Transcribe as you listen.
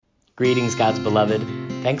Greetings, God's beloved.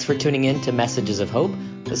 Thanks for tuning in to Messages of Hope,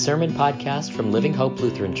 the sermon podcast from Living Hope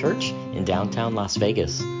Lutheran Church in downtown Las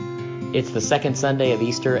Vegas. It's the second Sunday of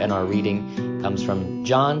Easter, and our reading comes from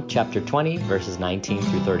John chapter 20, verses 19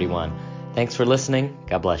 through 31. Thanks for listening.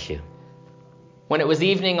 God bless you. When it was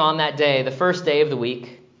evening on that day, the first day of the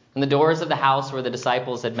week, and the doors of the house where the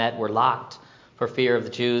disciples had met were locked for fear of the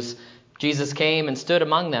Jews, Jesus came and stood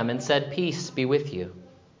among them and said, "Peace be with you."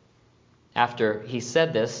 After he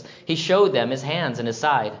said this, he showed them his hands and his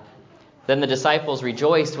side. Then the disciples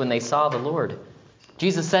rejoiced when they saw the Lord.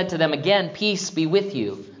 Jesus said to them again, "Peace be with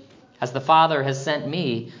you. As the Father has sent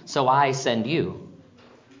me, so I send you."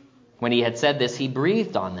 When he had said this, he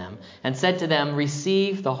breathed on them and said to them,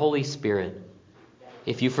 "Receive the Holy Spirit.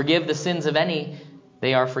 If you forgive the sins of any,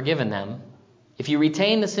 they are forgiven them. If you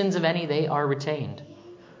retain the sins of any, they are retained."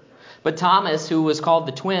 But Thomas, who was called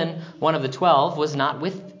the twin, one of the 12, was not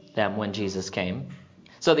with them when Jesus came.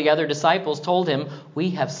 So the other disciples told him, "We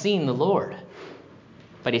have seen the Lord."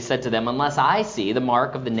 But he said to them, "Unless I see the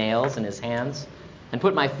mark of the nails in his hands, and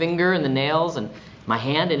put my finger in the nails and my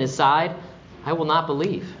hand in his side, I will not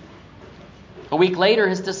believe." A week later,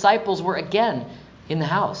 his disciples were again in the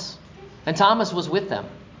house, and Thomas was with them.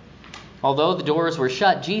 Although the doors were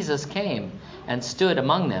shut, Jesus came and stood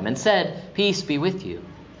among them and said, "Peace be with you."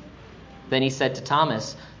 Then he said to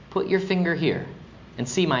Thomas, "Put your finger here and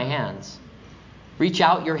see my hands. Reach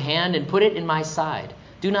out your hand and put it in my side.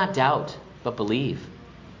 Do not doubt, but believe."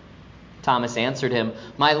 Thomas answered him,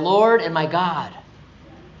 "My Lord and my God."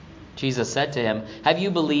 Jesus said to him, "Have you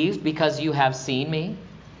believed because you have seen me?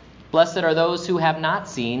 Blessed are those who have not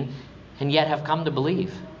seen and yet have come to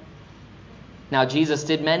believe." Now Jesus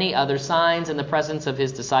did many other signs in the presence of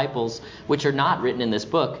his disciples, which are not written in this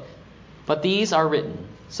book, but these are written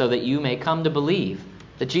so that you may come to believe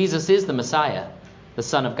that Jesus is the Messiah, the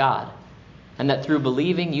Son of God, and that through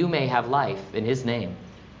believing you may have life in his name.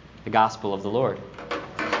 The Gospel of the Lord.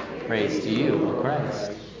 Praise to you, O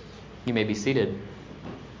Christ. You may be seated.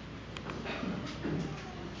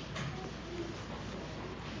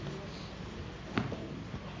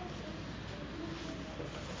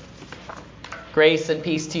 Grace and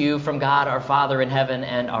peace to you from God our Father in heaven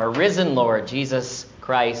and our risen Lord Jesus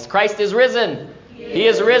Christ. Christ is risen. He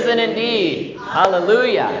is risen indeed.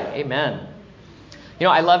 Hallelujah. Amen. You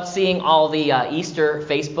know, I loved seeing all the Easter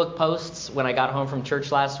Facebook posts when I got home from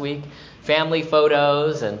church last week. Family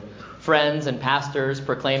photos and friends and pastors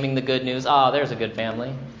proclaiming the good news. Oh, there's a good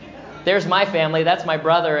family. There's my family. That's my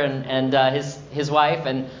brother and his wife.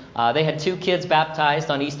 And they had 2 kids baptized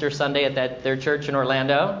on Easter Sunday at their church in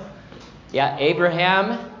Orlando. Yeah,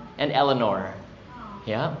 Abraham and Eleanor.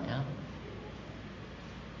 Yeah.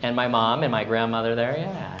 And my mom and my grandmother there.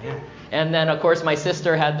 Yeah. And then, of course, my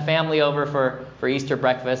sister had the family over for Easter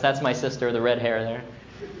breakfast. That's my sister, the red hair there.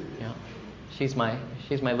 Yeah, she's my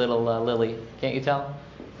little Lily. Can't you tell?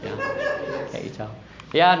 Yeah, can't you tell?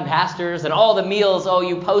 Yeah, and pastors and all the meals. Oh,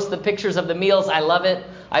 you post the pictures of the meals. I love it.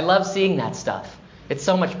 I love seeing that stuff. It's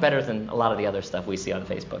so much better than a lot of the other stuff we see on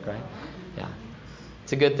Facebook, right? Yeah,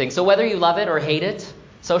 it's a good thing. So whether you love it or hate it,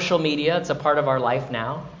 social media, it's a part of our life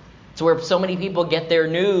now. It's where so many people get their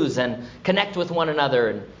news and connect with one another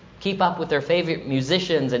and keep up with their favorite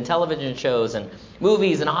musicians and television shows and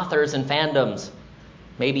movies and authors and fandoms,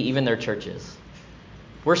 maybe even their churches.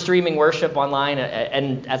 We're streaming worship online,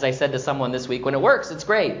 and as I said to someone this week, when it works, it's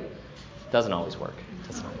great. It doesn't always work.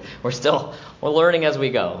 We're learning as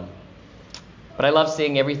we go. But I love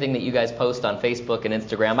seeing everything that you guys post on Facebook and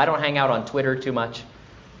Instagram. I don't hang out on Twitter too much.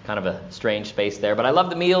 Kind of a strange space there. But I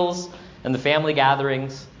love the meals and the family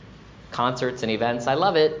gatherings, concerts and events. I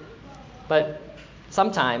love it. But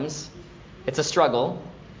sometimes it's a struggle,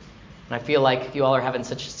 and I feel like you all are having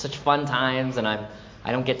such fun times, and I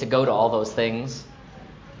don't get to go to all those things.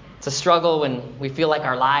 It's a struggle when we feel like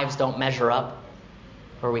our lives don't measure up,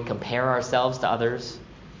 or we compare ourselves to others.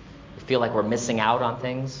 We feel like we're missing out on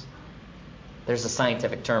things. There's a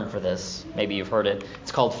scientific term for this. Maybe you've heard it.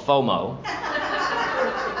 It's called FOMO.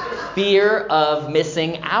 Fear of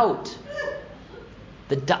missing out.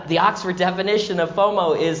 The Oxford definition of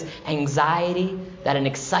FOMO is anxiety that an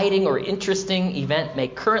exciting or interesting event may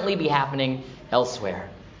currently be happening elsewhere.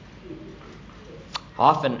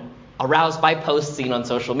 Often aroused by posts seen on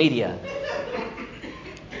social media.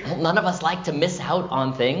 None of us like to miss out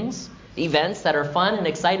on things, events that are fun and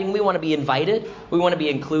exciting. We want to be invited. We want to be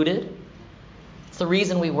included. It's the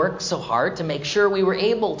reason we work so hard to make sure we were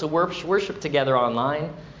able to worship together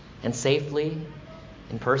online and safely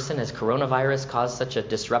in person as coronavirus caused such a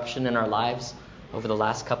disruption in our lives over the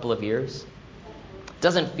last couple of years. It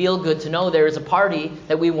doesn't feel good to know there is a party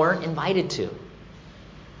that we weren't invited to.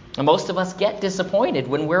 And most of us get disappointed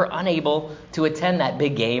when we're unable to attend that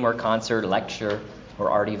big game or concert, lecture,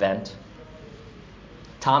 or art event.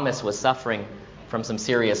 Thomas was suffering from some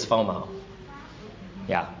serious FOMO.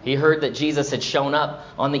 Yeah, he heard that Jesus had shown up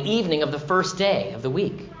on the evening of the first day of the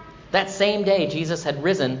week. That same day, Jesus had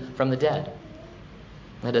risen from the dead.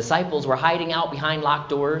 The disciples were hiding out behind locked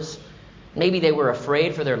doors. Maybe they were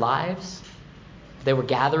afraid for their lives. They were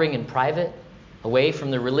gathering in private, away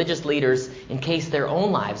from the religious leaders in case their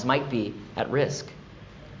own lives might be at risk.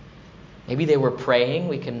 Maybe they were praying.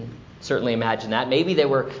 We can certainly imagine that. Maybe they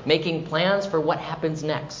were making plans for what happens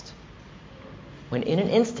next. When in an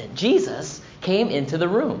instant, Jesus came into the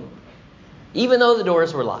room, even though the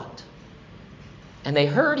doors were locked. And they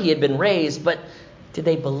heard he had been raised, but did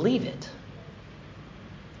they believe it?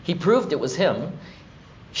 He proved it was him,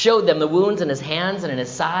 showed them the wounds in his hands and in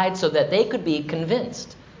his side so that they could be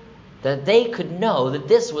convinced, that they could know that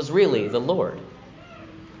this was really the Lord.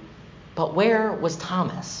 But where was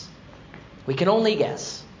Thomas? We can only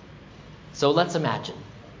guess. So let's imagine.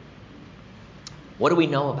 What do we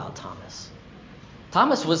know about Thomas?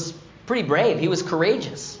 Thomas was pretty brave. He was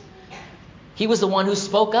courageous. He was the one who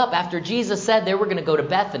spoke up after Jesus said they were going to go to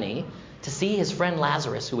Bethany to see his friend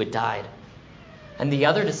Lazarus who had died. And the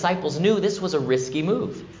other disciples knew this was a risky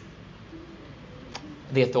move.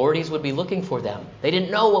 The authorities would be looking for them. They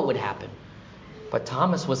didn't know what would happen. But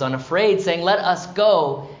Thomas was unafraid, saying, "Let us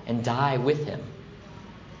go and die with him."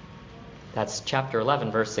 That's chapter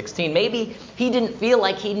 11, verse 16. Maybe he didn't feel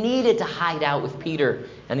like he needed to hide out with Peter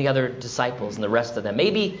and the other disciples and the rest of them.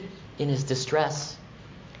 Maybe in his distress,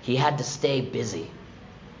 he had to stay busy.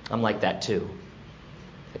 I'm like that too.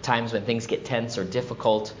 At times when things get tense or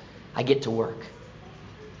difficult, I get to work.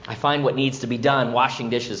 I find what needs to be done, washing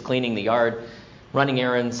dishes, cleaning the yard, running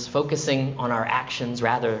errands, focusing on our actions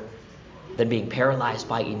rather than being paralyzed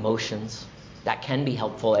by emotions. That can be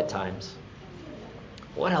helpful at times.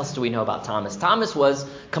 What else do we know about Thomas? Thomas was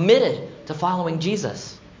committed to following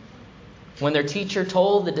Jesus. When their teacher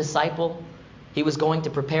told the disciple he was going to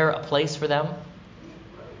prepare a place for them,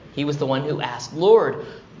 he was the one who asked, "Lord,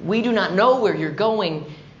 we do not know where you're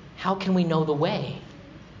going. How can we know the way?"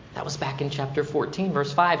 That was back in chapter 14,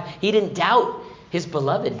 verse 5. He didn't doubt his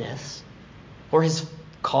belovedness or his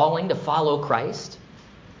calling to follow Christ,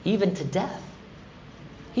 even to death.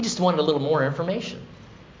 He just wanted a little more information.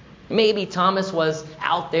 Maybe Thomas was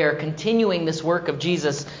out there continuing this work of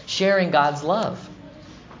Jesus, sharing God's love,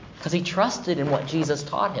 because he trusted in what Jesus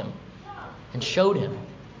taught him and showed him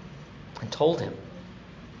and told him.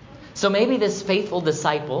 So maybe this faithful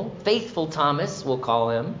disciple, faithful Thomas, we'll call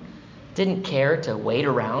him, didn't care to wait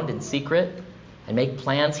around in secret and make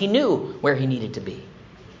plans. He knew where he needed to be.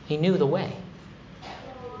 He knew the way.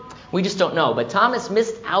 We just don't know. But Thomas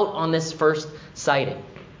missed out on this first sighting.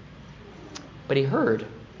 But he heard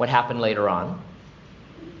what happened later on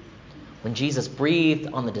when Jesus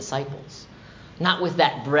breathed on the disciples. Not with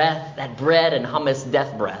that breath, that bread and hummus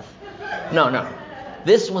death breath. No.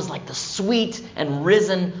 This was like the sweet and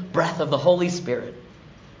risen breath of the Holy Spirit.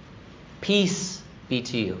 "Peace be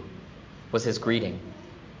to you," was his greeting.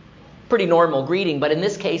 Pretty normal greeting, but in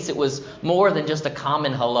this case it was more than just a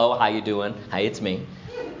common hello, how you doing? Hey, it's me.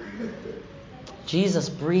 Jesus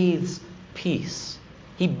breathes peace.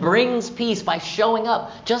 He brings peace by showing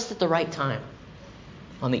up just at the right time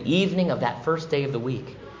on the evening of that first day of the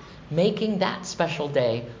week, making that special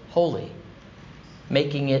day holy,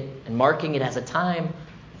 making it and marking it as a time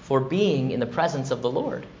for being in the presence of the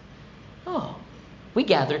Lord. Oh, we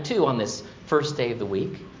gather too on this first day of the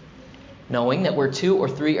week, knowing that where 2 or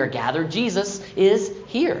 3 are gathered, Jesus is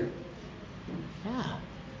here. Yeah.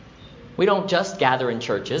 We don't just gather in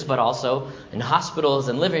churches, but also in hospitals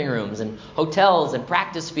and living rooms and hotels and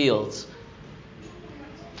practice fields.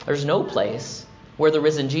 There's no place where the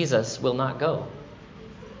risen Jesus will not go.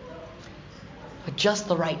 At just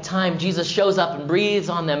the right time, Jesus shows up and breathes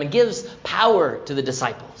on them and gives power to the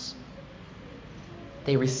disciples.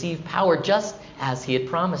 They receive power just as he had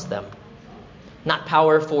promised them. Not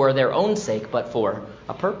power for their own sake, but for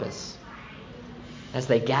a purpose. As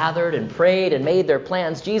they gathered and prayed and made their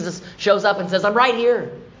plans, Jesus shows up and says, "I'm right here.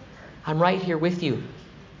 I'm right here with you,"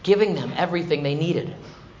 giving them everything they needed.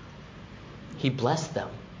 He blessed them.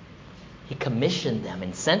 He commissioned them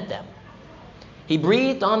and sent them. He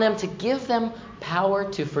breathed on them to give them power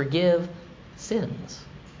to forgive sins,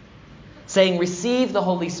 saying, "Receive the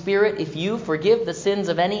Holy Spirit. If you forgive the sins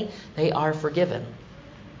of any, they are forgiven.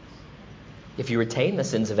 If you retain the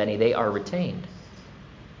sins of any, they are retained."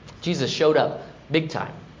 Jesus showed up big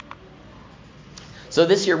time. So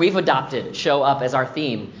this year we've adopted show up as our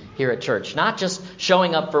theme here at church. Not just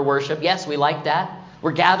showing up for worship. Yes, we like that.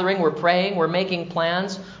 We're gathering, we're praying, we're making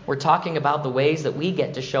plans, we're talking about the ways that we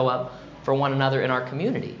get to show up for one another in our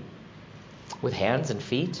community with hands and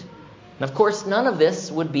feet. And of course, none of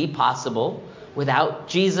this would be possible without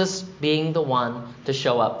Jesus being the one to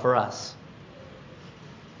show up for us.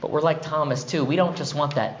 But we're like Thomas too. We don't just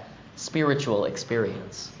want that spiritual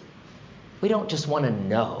experience. We don't just want to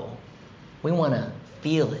know. We want to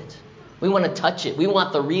feel it. We want to touch it. We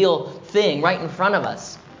want the real thing right in front of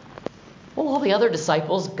us. Well, all the other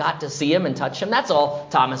disciples got to see him and touch him. That's all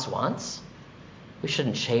Thomas wants. We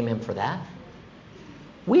shouldn't shame him for that.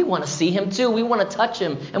 We want to see him too. We want to touch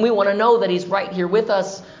him, and we want to know that he's right here with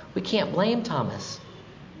us. We can't blame Thomas.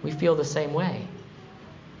 We feel the same way.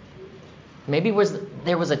 Maybe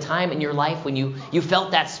there was a time in your life when you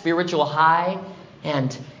felt that spiritual high,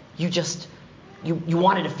 and you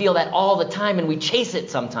wanted to feel that all the time, and we chase it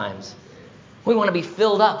sometimes. We want to be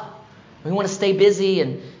filled up. We want to stay busy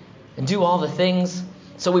and do all the things.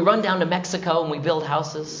 So we run down to Mexico and we build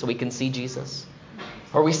houses so we can see Jesus.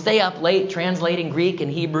 Or we stay up late translating Greek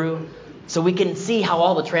and Hebrew so we can see how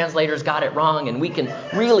all the translators got it wrong and we can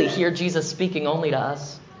really hear Jesus speaking only to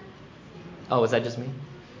us. Oh, is that just me?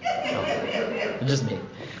 Oh, just me.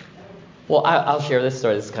 Well, I'll share this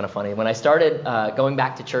story. This is kind of funny. When I started going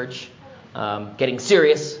back to church, getting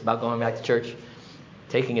serious about going back to church,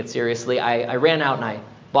 taking it seriously, I ran out and I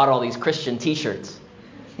bought all these Christian t-shirts.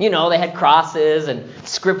 You know, they had crosses and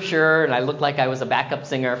scripture, and I looked like I was a backup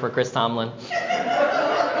singer for Chris Tomlin.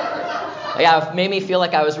 Yeah, it made me feel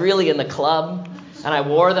like I was really in the club, and I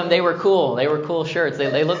wore them. They were cool. They were cool shirts.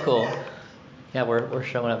 They look cool. Yeah, we're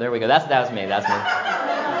showing up. There we go. That was me. That's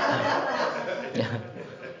me. Yeah.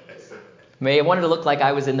 I wanted to look like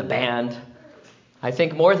I was in the band. I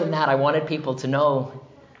think more than that, I wanted people to know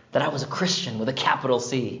that I was a Christian with a capital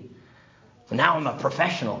C. And now I'm a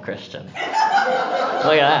professional Christian. Look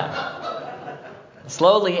at that.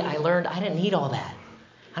 Slowly, I learned I didn't need all that.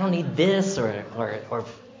 I don't need this or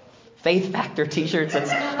Faith Factor t-shirts.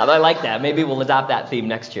 Although I like that. Maybe we'll adopt that theme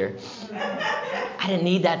next year. I didn't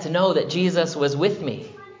need that to know that Jesus was with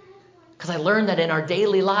me. Because I learned that in our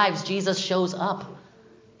daily lives, Jesus shows up.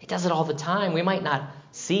 He does it all the time. We might not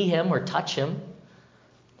see him or touch him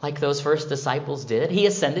like those first disciples did. He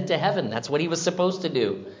ascended to heaven. That's what he was supposed to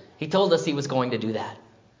do. He told us he was going to do that.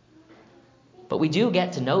 But we do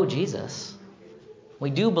get to know Jesus.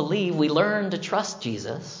 We do believe, we learn to trust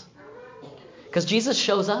Jesus. Because Jesus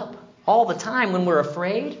shows up all the time when we're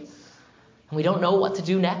afraid and we don't know what to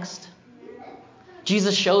do next.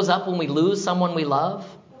 Jesus shows up when we lose someone we love,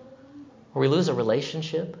 or we lose a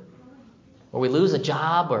relationship, or we lose a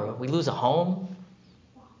job, or we lose a home.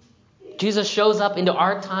 Jesus shows up into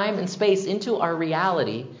our time and space, into our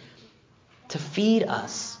reality, to feed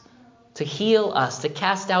us, to heal us, to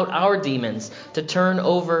cast out our demons, to turn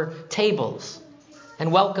over tables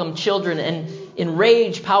and welcome children and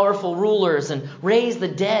enrage powerful rulers and raise the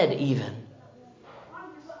dead even.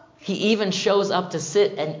 He even shows up to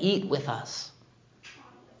sit and eat with us.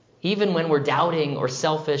 Even when we're doubting or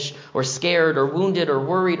selfish or scared or wounded or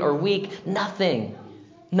worried or weak, nothing,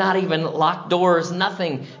 not even locked doors,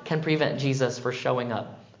 nothing can prevent Jesus from showing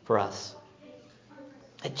up for us.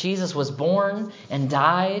 That Jesus was born and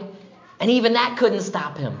died, and even that couldn't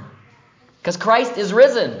stop him. Because Christ is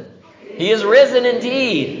risen. He is risen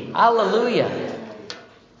indeed. Hallelujah.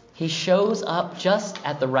 He shows up just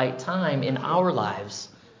at the right time in our lives.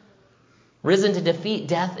 Risen to defeat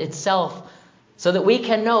death itself, so that we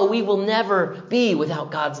can know we will never be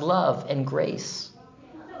without God's love and grace.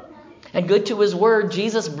 And good to his word,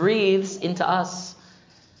 Jesus breathes into us.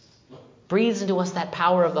 Breathes into us that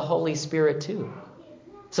power of the Holy Spirit too.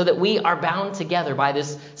 So that we are bound together by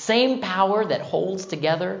this same power that holds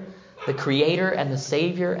together the Creator and the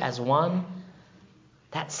Savior as one.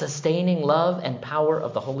 That sustaining love and power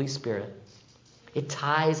of the Holy Spirit. It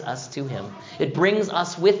ties us to him. It brings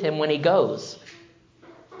us with him when he goes.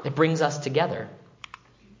 It brings us together.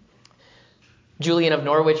 Julian of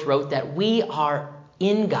Norwich wrote that we are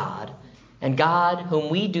in God, and God, whom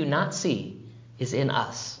we do not see, is in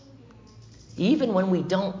us. Even when we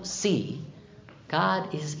don't see,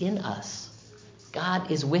 God is in us. God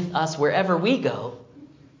is with us wherever we go.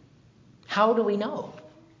 How do we know?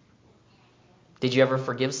 Did you ever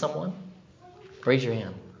forgive someone? Raise your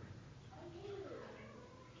hand.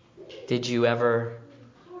 Did you ever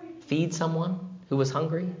feed someone who was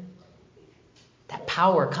hungry? That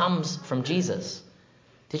power comes from Jesus.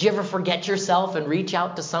 Did you ever forget yourself and reach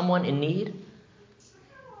out to someone in need?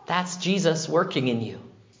 That's Jesus working in you.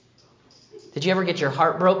 Did you ever get your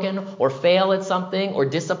heart broken or fail at something or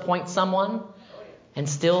disappoint someone and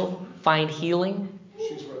still find healing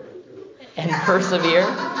and persevere?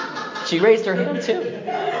 She raised her hand too.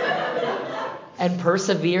 And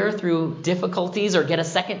persevere through difficulties or get a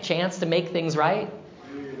second chance to make things right.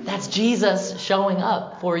 That's Jesus showing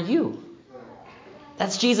up for you.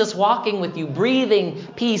 That's Jesus walking with you, breathing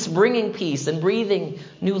peace, bringing peace, and breathing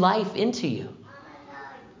new life into you.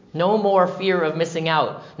 No more fear of missing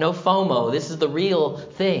out. No FOMO. This is the real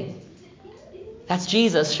thing. That's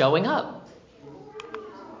Jesus showing up.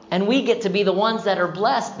 And we get to be the ones that are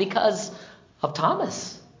blessed because of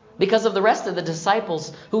Thomas. Because of the rest of the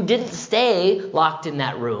disciples who didn't stay locked in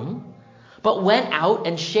that room, but went out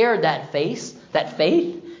and shared that faith,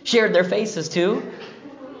 shared their faces too.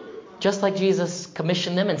 Just like Jesus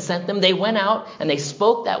commissioned them and sent them, they went out and they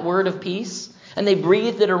spoke that word of peace and they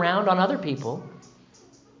breathed it around on other people.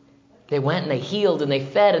 They went and they healed and they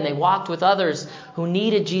fed and they walked with others who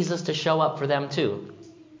needed Jesus to show up for them too.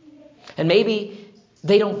 And maybe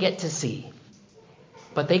they don't get to see,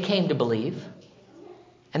 but they came to believe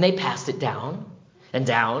and they passed it down and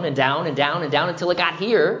down and down and down and down until it got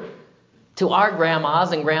here to our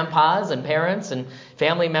grandmas and grandpas and parents and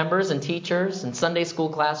family members and teachers and Sunday school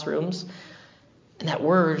classrooms. And that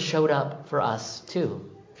word showed up for us too.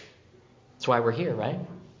 That's why we're here, right?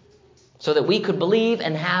 So that we could believe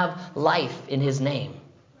and have life in his name.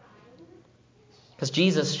 Because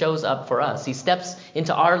Jesus shows up for us. He steps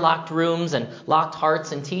into our locked rooms and locked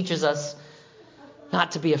hearts and teaches us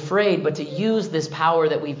not to be afraid, but to use this power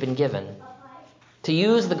that we've been given. To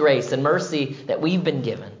use the grace and mercy that we've been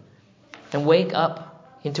given. And wake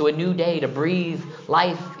up into a new day to breathe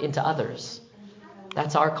life into others.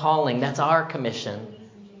 That's our calling. That's our commission.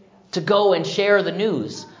 To go and share the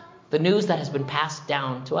news that has been passed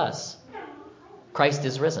down to us. Christ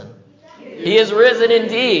is risen. He is risen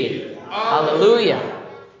indeed. Hallelujah.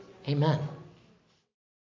 Amen.